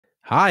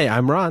Hi,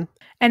 I'm Ron.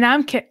 And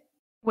I'm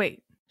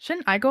Wait,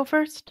 shouldn't I go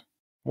first?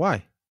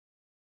 Why?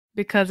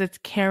 Because it's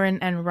Karen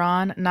and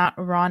Ron, not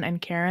Ron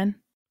and Karen.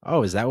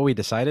 Oh, is that what we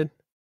decided?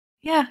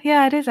 Yeah,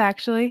 it is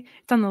actually.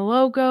 It's on the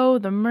logo,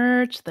 the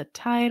merch, the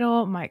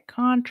title, my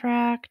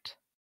contract.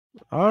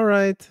 All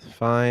right,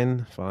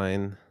 fine.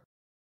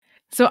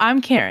 So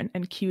I'm Karen,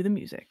 and cue the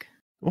music.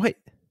 Wait.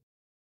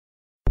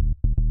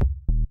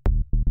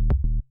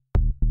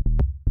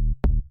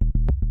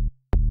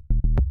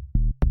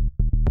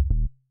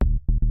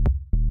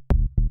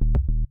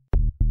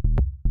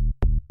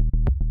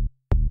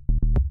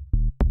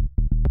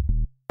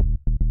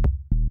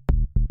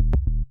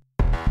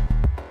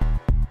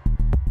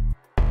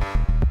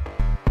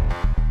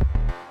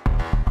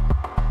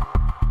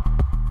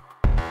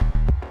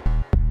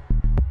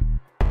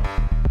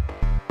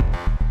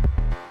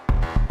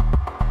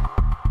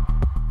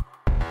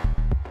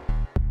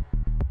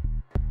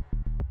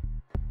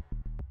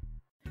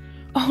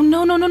 Oh,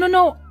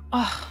 no.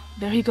 Oh,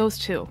 there he goes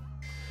too.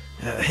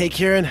 Hey,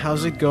 Karen,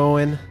 how's it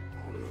going?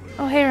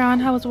 Oh, hey Ron,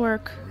 how was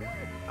work?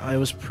 I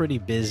was pretty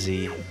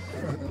busy.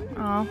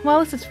 Oh, well, at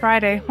least it's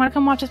Friday. Wanna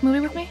come watch this movie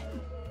with me?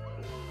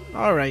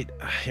 All right,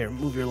 here,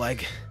 move your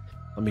leg.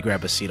 Let me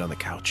grab a seat on the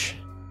couch.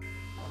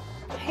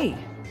 Hey.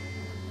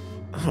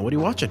 What are you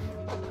watching?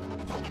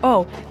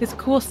 Oh, this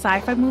cool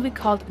sci-fi movie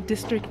called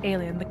District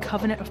Alien: The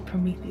Covenant of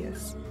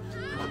Prometheus.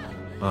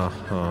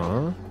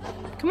 Uh-huh.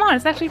 Come on,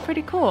 it's actually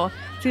pretty cool.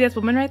 See this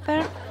woman right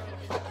there?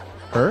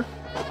 Her?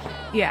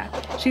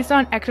 Yeah, she saw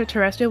an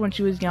extraterrestrial when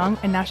she was young,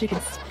 and now she can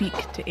speak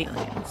to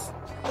aliens.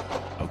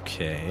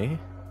 Okay.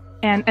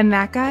 And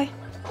that guy?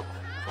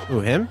 Ooh,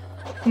 him?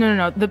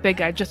 No, the big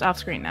guy, just off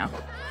screen now.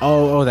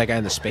 Oh, that guy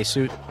in the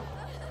spacesuit?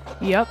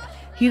 Yep,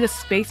 he's a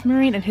space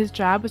marine, and his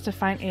job is to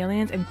find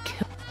aliens and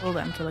kill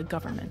them for the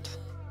government.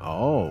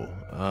 Oh,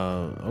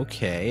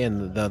 okay.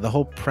 And the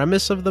whole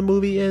premise of the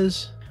movie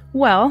is?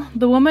 Well,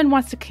 the woman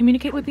wants to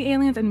communicate with the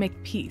aliens and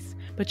make peace,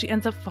 but she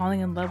ends up falling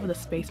in love with a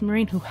space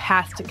marine who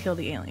has to kill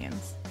the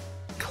aliens.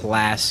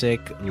 Classic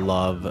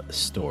love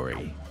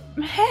story.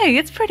 Hey,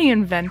 it's pretty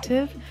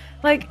inventive.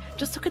 Like,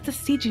 just look at the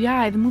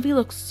CGI. The movie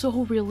looks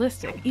so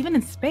realistic, even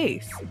in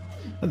space.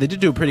 Well, they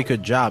did do a pretty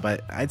good job.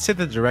 I'd say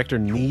the director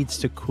needs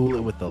to cool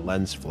it with the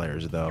lens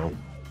flares, though.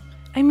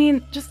 I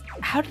mean, just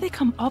how do they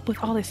come up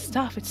with all this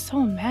stuff? It's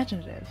so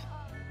imaginative.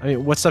 I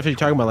mean, what stuff are you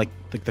talking about? Like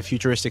the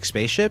futuristic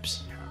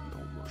spaceships?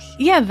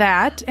 Yeah,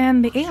 that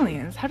and the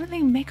aliens. How do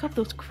they make up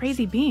those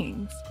crazy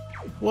beings?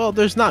 Well,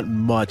 there's not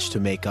much to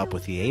make up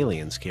with the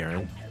aliens,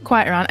 Karen.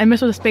 Quiet, Ron. I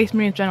missed what the Space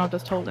Marine General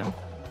just told him.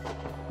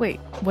 Wait,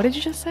 what did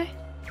you just say?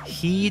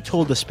 He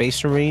told the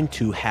Space Marine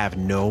to have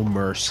no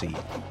mercy.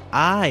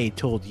 I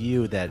told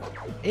you that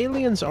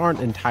aliens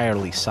aren't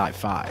entirely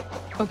sci-fi.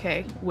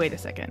 Okay, wait a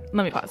second.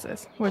 Let me pause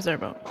this. Where's the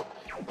remote?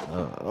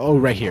 Oh,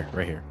 right here.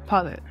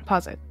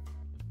 Pause it.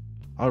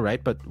 All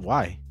right, but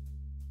why?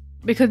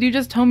 Because you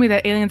just told me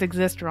that aliens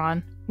exist,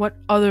 Ron. What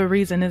other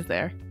reason is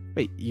there?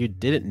 Wait, you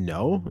didn't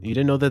know? You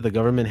didn't know that the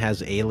government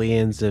has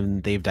aliens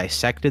and they've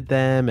dissected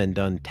them and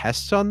done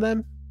tests on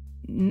them?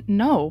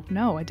 No,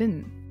 I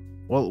didn't.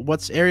 Well,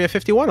 what's Area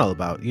 51 all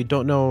about? You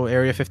don't know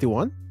Area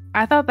 51?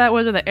 I thought that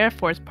was where the Air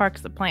Force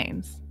parks the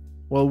planes.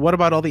 Well, what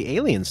about all the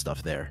alien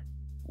stuff there?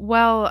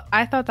 Well,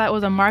 I thought that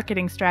was a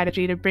marketing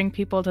strategy to bring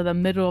people to the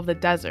middle of the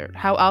desert.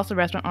 How else are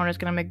restaurant owners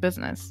going to make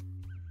business?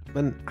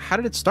 Then how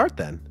did it start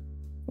then?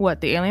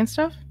 What, the alien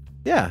stuff?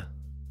 Yeah.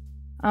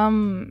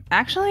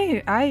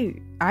 Actually, I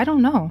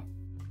don't know.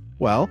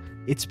 Well,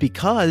 it's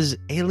because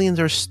aliens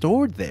are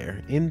stored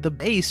there in the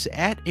base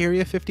at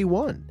Area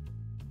 51.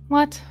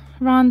 What?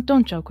 Ron,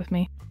 don't joke with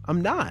me.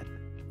 I'm not.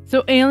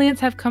 So aliens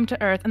have come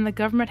to Earth and the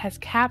government has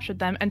captured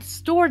them and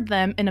stored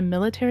them in a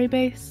military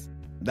base?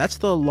 That's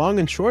the long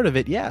and short of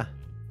it, yeah.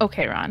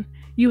 Okay, Ron.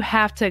 You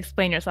have to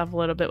explain yourself a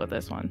little bit with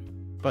this one.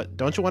 But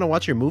don't you want to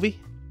watch your movie?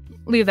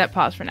 Leave that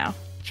pause for now.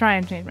 Try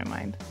and change my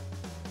mind.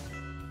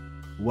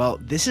 Well,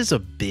 this is a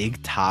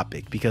big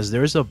topic because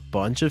there's a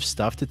bunch of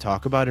stuff to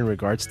talk about in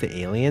regards to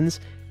aliens.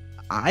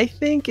 I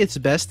think it's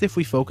best if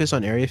we focus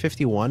on Area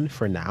 51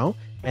 for now,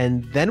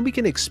 and then we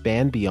can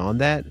expand beyond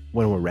that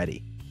when we're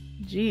ready.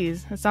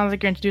 Jeez, it sounds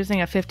like you're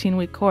introducing a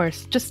 15-week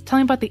course. Just tell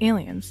me about the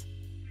aliens.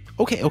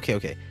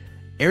 Okay.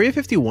 Area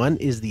 51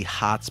 is the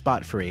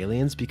hotspot for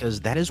aliens because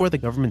that is where the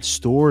government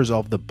stores all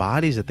of the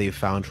bodies that they've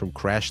found from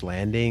crash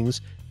landings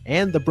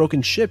and the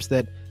broken ships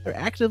that they're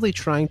actively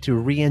trying to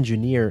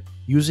re-engineer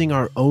using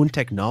our own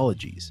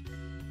technologies.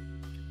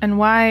 And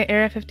why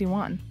Area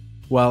 51?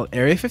 Well,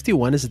 Area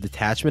 51 is a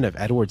detachment of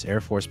Edwards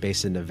Air Force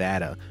Base in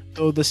Nevada,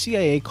 though the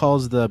CIA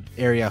calls the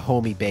area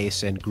Homey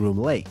Base and Groom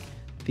Lake.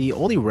 The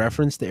only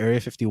reference to Area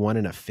 51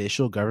 in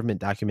official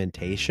government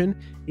documentation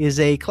is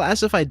a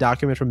classified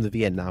document from the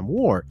Vietnam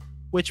War,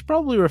 which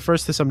probably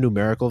refers to some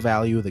numerical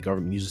value the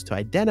government uses to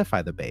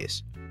identify the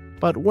base.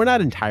 But we're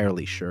not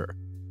entirely sure.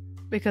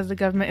 Because the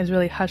government is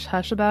really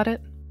hush-hush about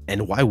it?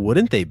 And why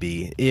wouldn't they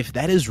be? If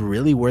that is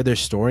really where they're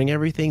storing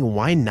everything,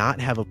 why not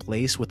have a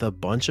place with a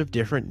bunch of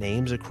different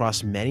names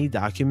across many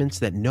documents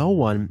that no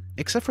one,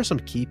 except for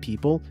some key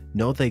people,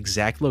 know the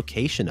exact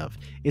location of?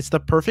 It's the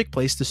perfect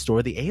place to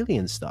store the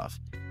alien stuff.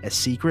 A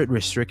secret,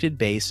 restricted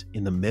base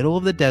in the middle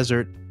of the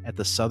desert at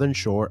the southern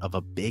shore of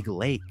a big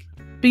lake.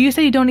 But you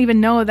say you don't even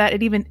know that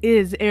it even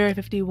is Area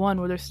 51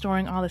 where they're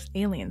storing all this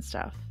alien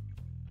stuff.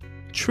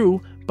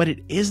 True, but it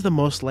is the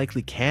most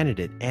likely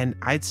candidate, and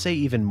I'd say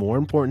even more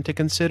important to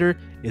consider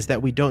is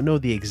that we don't know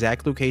the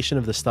exact location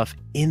of the stuff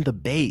in the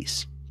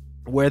base,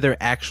 where they're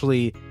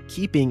actually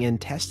keeping and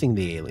testing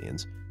the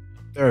aliens.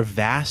 There are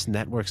vast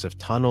networks of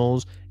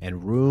tunnels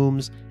and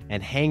rooms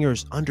and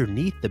hangars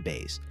underneath the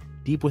base,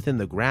 deep within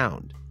the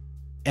ground.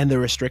 And the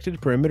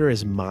restricted perimeter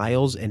is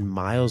miles and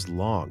miles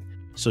long,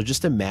 so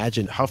just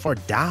imagine how far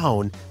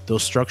down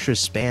those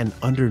structures span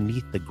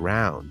underneath the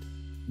ground.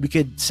 We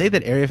could say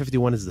that Area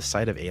 51 is the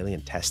site of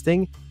alien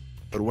testing,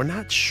 but we're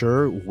not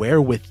sure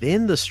where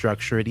within the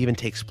structure it even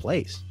takes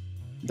place.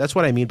 That's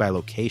what I mean by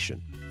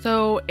location.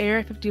 So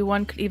Area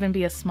 51 could even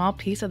be a small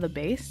piece of the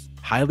base?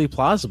 Highly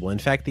plausible. In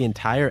fact, the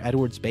entire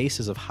Edwards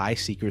base is of high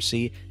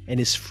secrecy and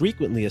is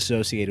frequently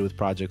associated with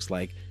projects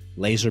like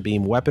laser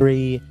beam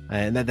weaponry,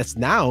 and that's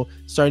now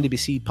starting to be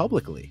seen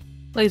publicly.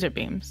 Laser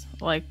beams,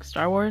 like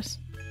Star Wars?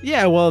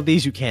 Yeah, well,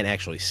 these you can't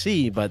actually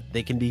see, but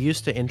they can be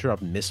used to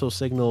interrupt missile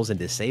signals and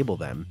disable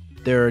them.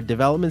 There are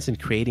developments in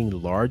creating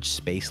large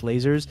space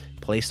lasers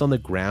placed on the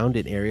ground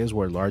in areas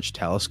where large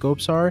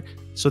telescopes are,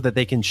 so that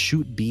they can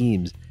shoot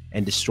beams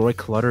and destroy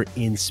clutter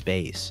in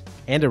space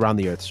and around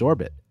the Earth's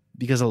orbit.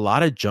 Because a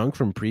lot of junk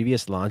from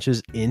previous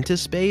launches into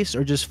space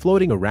are just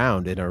floating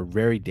around and are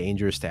very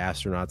dangerous to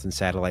astronauts and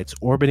satellites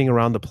orbiting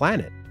around the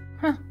planet.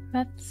 Huh,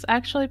 that's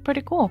actually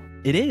pretty cool.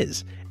 It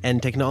is,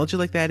 and technology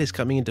like that is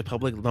coming into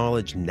public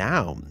knowledge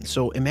now,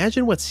 so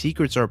imagine what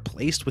secrets are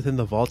placed within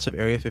the vaults of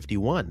Area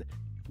 51.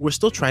 We're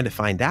still trying to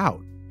find out.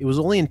 It was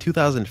only in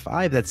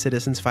 2005 that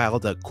citizens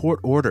filed a court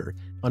order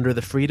under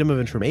the Freedom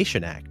of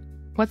Information Act.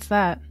 What's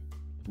that?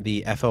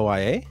 The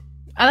FOIA?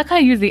 I like how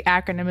you use the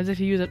acronym as if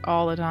you use it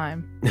all the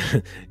time.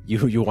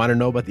 You want to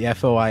know about the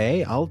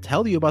FOIA? I'll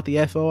tell you about the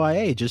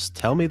FOIA. Just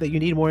tell me that you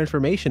need more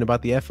information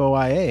about the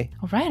FOIA.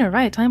 All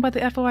right. Tell me about the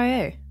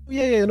FOIA.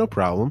 Yeah, no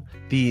problem.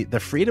 The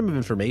Freedom of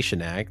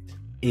Information Act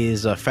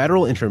is a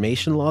federal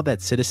information law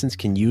that citizens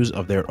can use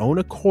of their own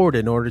accord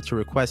in order to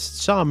request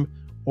some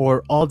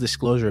or all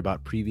disclosure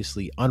about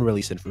previously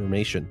unreleased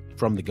information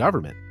from the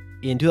government.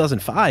 In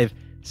 2005,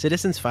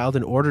 citizens filed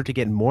an order to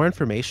get more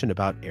information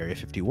about Area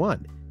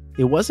 51.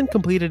 It wasn't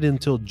completed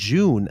until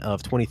June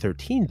of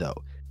 2013, though.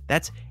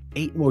 That's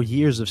 8 more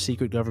years of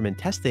secret government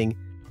testing,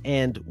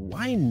 and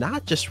why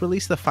not just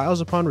release the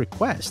files upon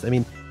request? I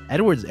mean,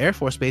 Edwards Air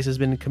Force Base has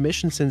been in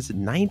commission since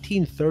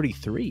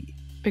 1933.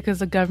 Because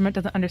the government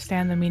doesn't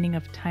understand the meaning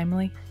of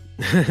timely?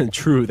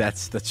 True,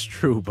 that's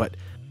true, but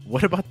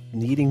what about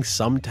needing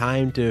some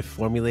time to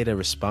formulate a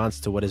response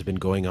to what has been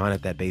going on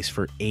at that base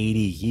for 80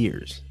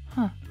 years?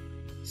 Huh.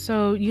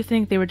 So you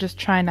think they were just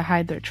trying to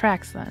hide their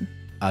tracks then?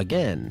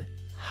 Again,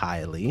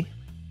 highly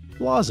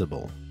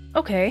plausible.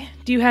 Okay,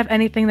 do you have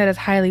anything that is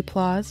highly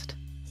plaused?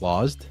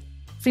 Plaused?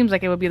 Seems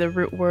like it would be the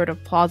root word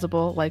of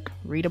plausible, like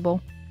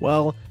readable.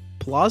 Well,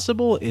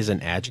 plausible is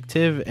an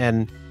adjective,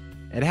 and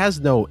it has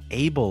no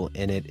able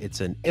in it.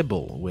 It's an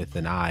ibble with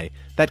an I.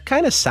 That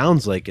kind of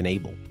sounds like an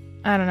able.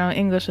 I don't know,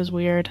 English is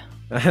weird.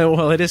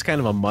 Well, it is kind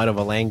of a mud of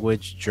a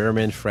language.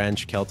 German,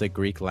 French, Celtic,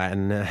 Greek,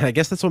 Latin. I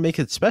guess that's what makes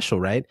it special,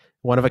 right?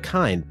 One of a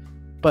kind.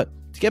 But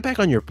to get back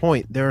on your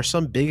point, there are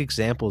some big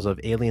examples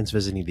of aliens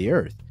visiting the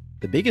Earth.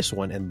 The biggest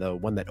one, and the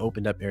one that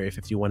opened up Area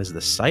 51 as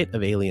the site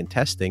of alien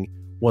testing,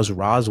 was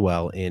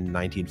Roswell in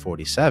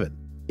 1947.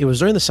 It was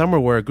during the summer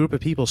where a group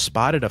of people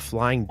spotted a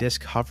flying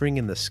disc hovering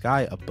in the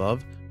sky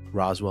above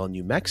Roswell,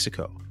 New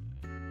Mexico.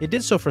 It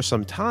did so for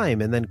some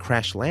time and then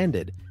crash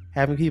landed,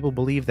 having people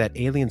believe that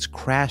aliens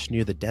crashed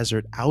near the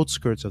desert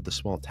outskirts of the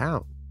small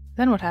town.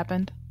 Then what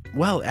happened?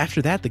 Well,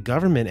 after that, the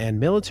government and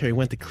military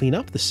went to clean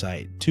up the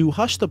site. To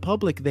hush the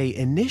public, they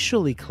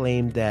initially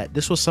claimed that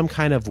this was some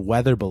kind of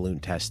weather balloon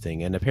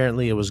testing, and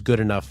apparently it was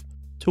good enough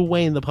to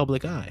wane the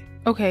public eye.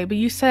 Okay, but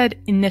you said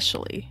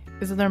initially.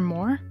 Is there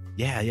more?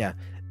 Yeah.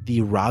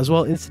 The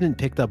Roswell incident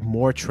picked up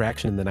more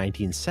traction in the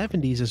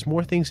 1970s as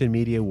more things in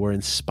media were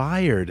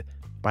inspired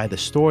by the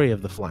story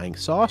of the flying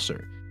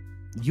saucer.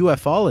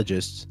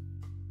 Ufologists,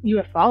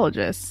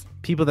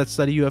 people that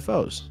study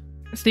UFOs.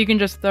 So you can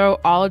just throw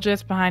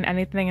ologists behind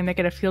anything and make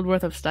it a field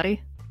worth of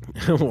study?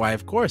 Why,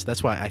 of course.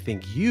 That's why I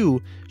think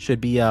you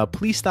should be a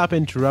please stop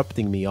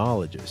interrupting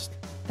meologist.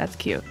 That's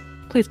cute.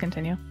 Please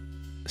continue.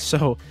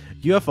 So,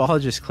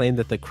 ufologists claim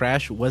that the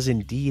crash was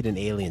indeed an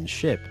alien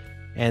ship,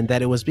 and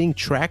that it was being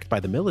tracked by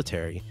the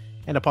military,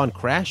 and upon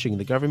crashing,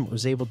 the government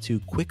was able to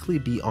quickly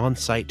be on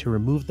site to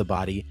remove the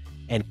body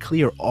and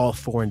clear all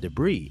foreign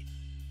debris.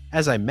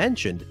 As I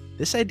mentioned,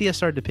 this idea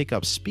started to pick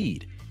up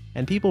speed,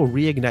 and people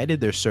reignited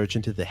their search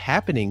into the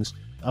happenings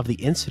of the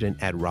incident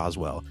at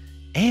Roswell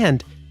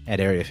and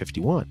at Area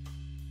 51.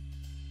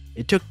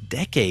 It took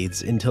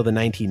decades until the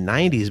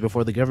 1990s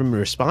before the government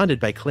responded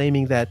by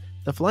claiming that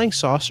the flying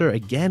saucer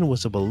again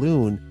was a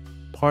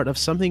balloon, part of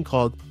something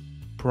called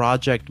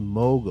Project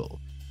Mogul,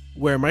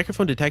 where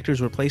microphone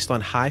detectors were placed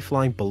on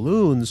high-flying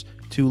balloons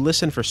to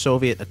listen for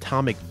Soviet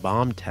atomic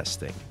bomb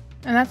testing.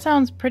 And that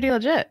sounds pretty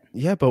legit.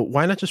 Yeah, but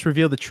why not just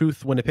reveal the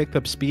truth when it picked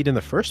up speed in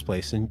the first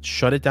place and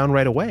shut it down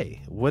right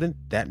away? Wouldn't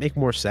that make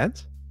more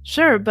sense?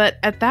 Sure, but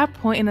at that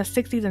point in the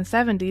 60s and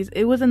 70s,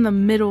 it was in the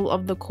middle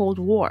of the Cold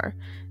War.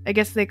 I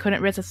guess they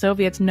couldn't risk the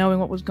Soviets knowing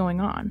what was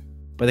going on.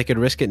 But they could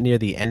risk it near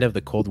the end of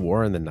the Cold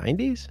War in the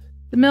 90s?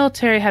 The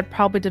military had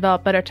probably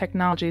developed better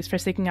technologies for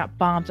seeking out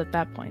bombs at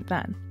that point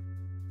then.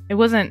 It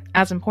wasn't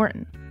as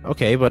important.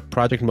 Okay, but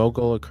Project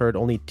Mogul occurred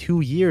only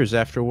 2 years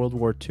after World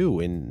War II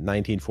in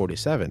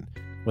 1947.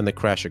 When the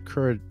crash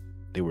occurred,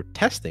 they were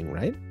testing,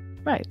 right?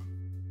 Right.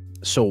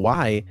 So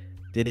why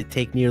did it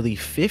take nearly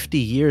 50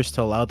 years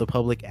to allow the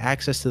public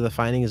access to the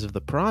findings of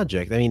the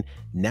project? I mean,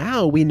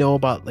 now we know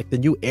about the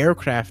new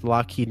aircraft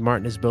Lockheed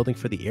Martin is building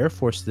for the Air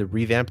Force to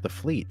revamp the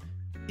fleet.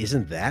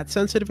 Isn't that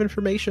sensitive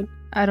information?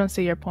 I don't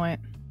see your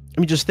point. I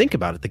mean, just think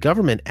about it. The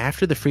government,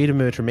 after the Freedom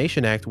of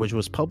Information Act, which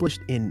was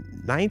published in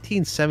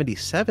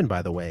 1977,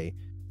 by the way,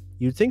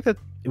 you'd think that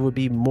it would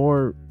be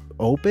more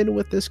open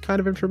with this kind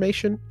of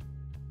information?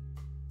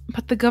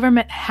 But the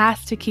government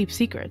has to keep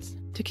secrets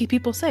to keep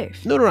people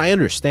safe. No, I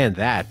understand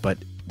that, but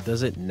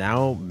does it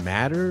now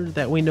matter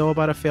that we know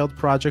about a failed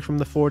project from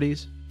the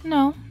 40s?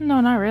 No,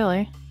 not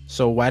really.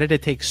 So why did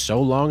it take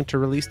so long to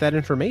release that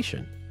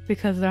information?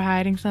 Because they're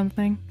hiding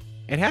something.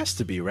 It has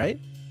to be, right?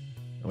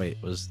 Wait,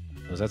 was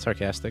that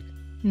sarcastic?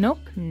 Nope,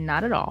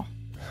 not at all.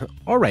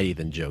 Alrighty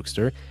then,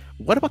 jokester.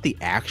 What about the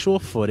actual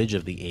footage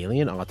of the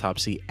alien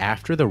autopsy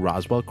after the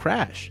Roswell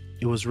crash?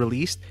 It was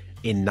released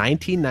in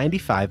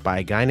 1995 by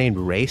a guy named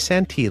Ray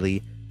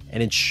Santilli,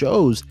 and it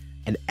shows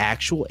an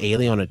actual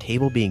alien on a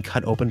table being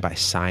cut open by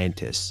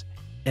scientists.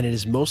 And it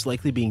is most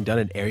likely being done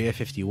at Area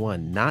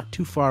 51, not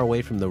too far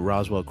away from the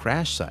Roswell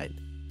crash site.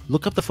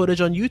 Look up the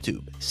footage on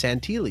YouTube.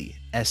 Santilli,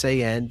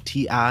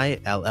 Santilli,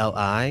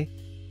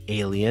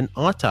 alien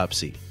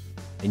autopsy.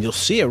 And you'll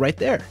see it right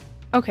there.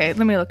 Okay,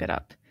 let me look it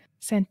up.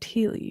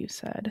 Santilli, you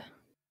said.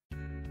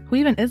 Who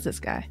even is this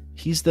guy?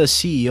 He's the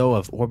CEO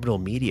of Orbital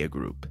Media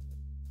Group.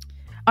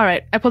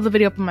 Alright, I pulled the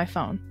video up on my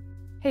phone.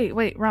 Hey,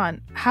 wait,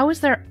 Ron, how is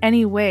there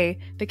any way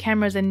the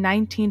cameras in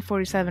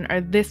 1947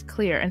 are this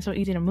clear and so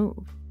easy to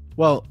move?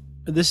 Well,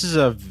 this is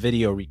a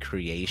video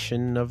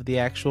recreation of the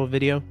actual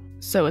video.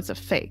 So it's a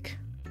fake.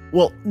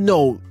 Well,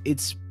 no,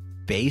 it's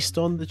based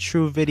on the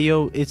true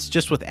video. It's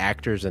just with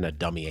actors and a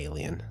dummy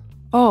alien.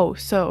 Oh,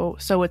 so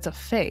it's a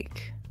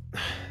fake.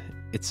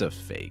 It's a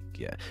fake,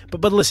 yeah.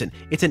 But listen,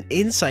 it's an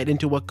insight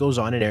into what goes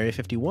on in Area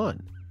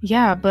 51.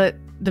 Yeah, but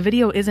the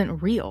video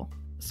isn't real.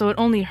 So it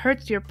only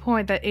hurts your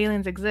point that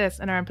aliens exist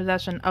and are in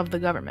possession of the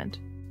government.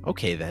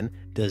 Okay then,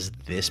 does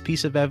this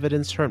piece of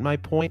evidence hurt my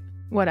point?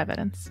 What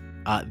evidence?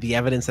 The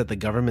evidence that the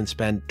government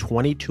spent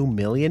 $22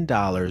 million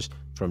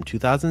from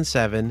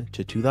 2007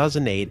 to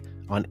 2008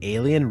 on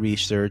alien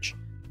research,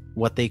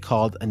 what they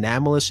called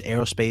anomalous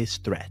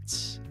aerospace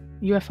threats.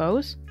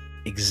 UFOs?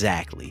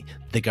 Exactly.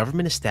 The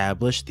government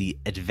established the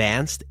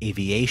Advanced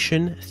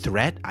Aviation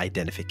Threat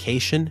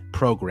Identification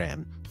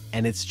Program,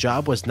 and its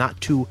job was not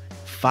to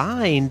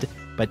find,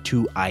 but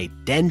to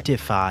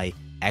identify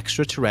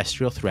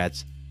extraterrestrial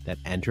threats that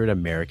entered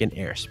American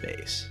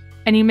airspace.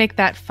 And you make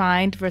that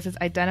find versus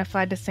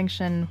identify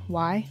distinction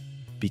why?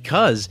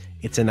 Because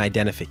it's an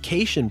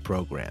identification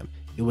program.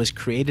 It was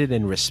created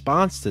in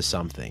response to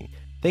something.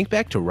 Think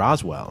back to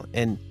Roswell,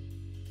 and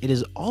it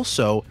is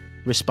also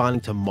responding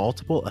to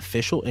multiple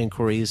official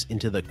inquiries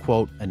into the,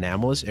 quote,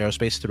 anomalous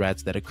aerospace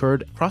threats that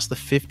occurred across the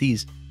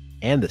 50s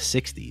and the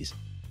 60s.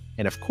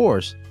 And of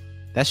course,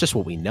 that's just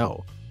what we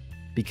know,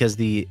 because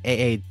the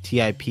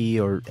AATIP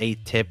or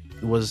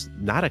ATIP was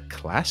not a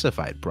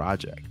classified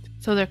project.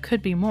 So there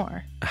could be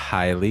more.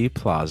 Highly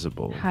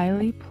plausible.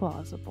 Highly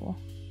plausible.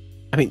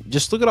 I mean,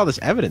 just look at all this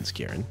evidence,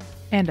 Kieran.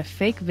 And a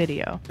fake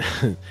video.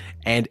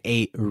 And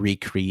a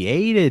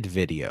recreated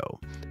video.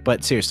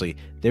 But seriously,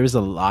 there is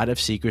a lot of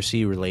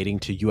secrecy relating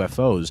to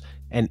UFOs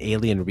and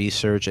alien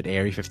research at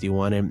Area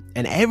 51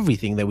 and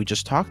everything that we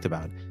just talked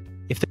about.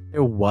 If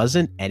there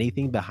wasn't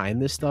anything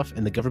behind this stuff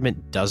and the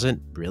government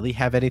doesn't really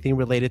have anything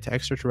related to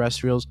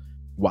extraterrestrials,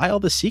 why all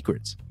the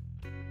secrets?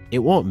 It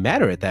won't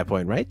matter at that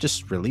point, right?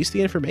 Just release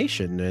the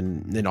information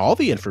and all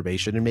the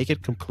information and make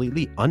it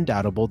completely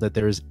undoubtable that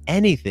there is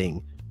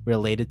anything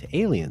related to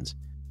aliens.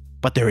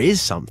 But there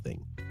is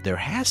something. There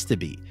has to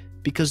be,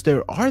 because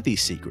there are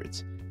these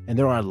secrets, and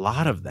there are a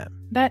lot of them.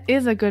 That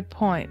is a good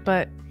point,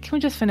 but can we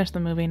just finish the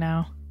movie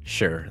now?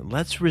 Sure,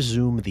 let's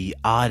resume the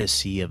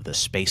odyssey of the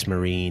Space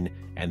Marine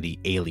and the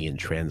alien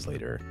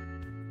translator.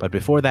 But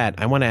before that,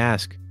 I want to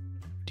ask,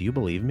 do you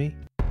believe me?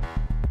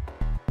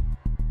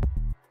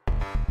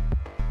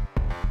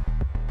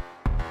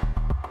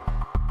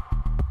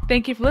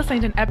 Thank you for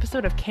listening to an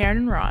episode of Karen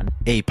and Ron,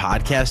 A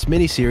podcast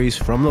miniseries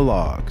from the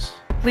Logues.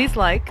 Please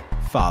like,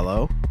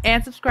 Follow,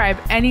 and subscribe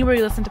anywhere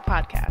you listen to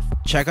podcasts.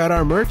 check out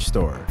our merch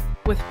store.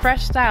 with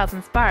fresh styles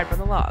inspired by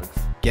the logs.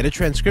 Get a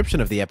transcription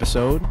of the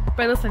episode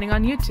By listening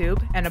on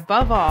YouTube, and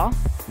above all,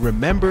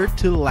 remember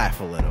to laugh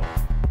a little.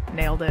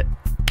 Nailed it.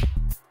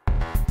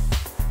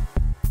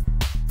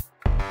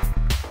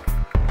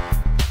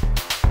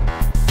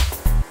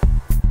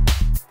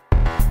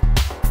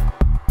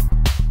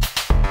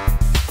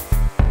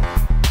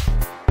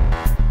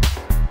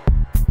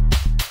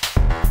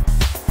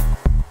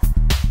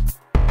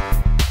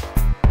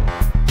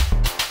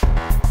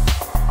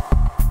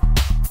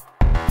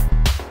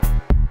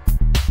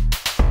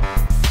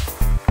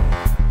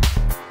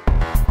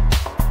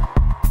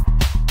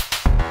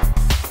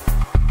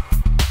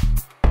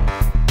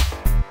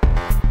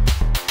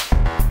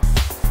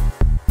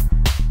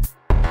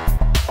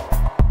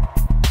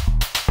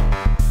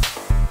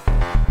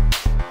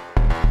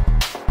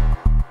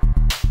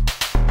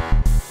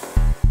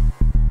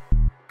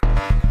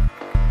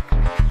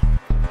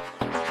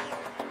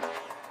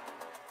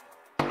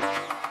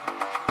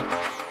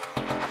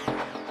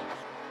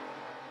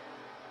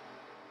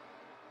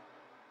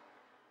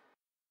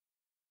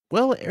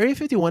 Well, Area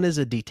 51 is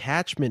a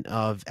detachment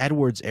of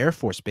Edwards Air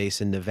Force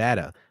Base in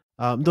Nevada,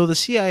 though the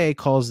CIA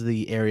calls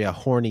the area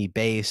Horny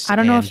Base. I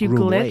don't know and if you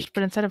Groom glitched, Lake.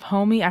 but instead of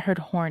homie, I heard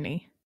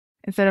horny.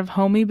 Instead of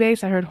homie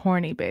base, I heard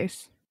horny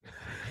base.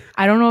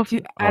 I don't know if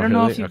you. I don't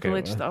know really? if you Okay,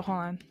 glitched well. though. Hold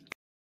on.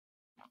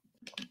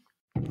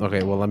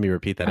 Okay, well, let me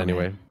repeat that Okay.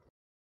 anyway.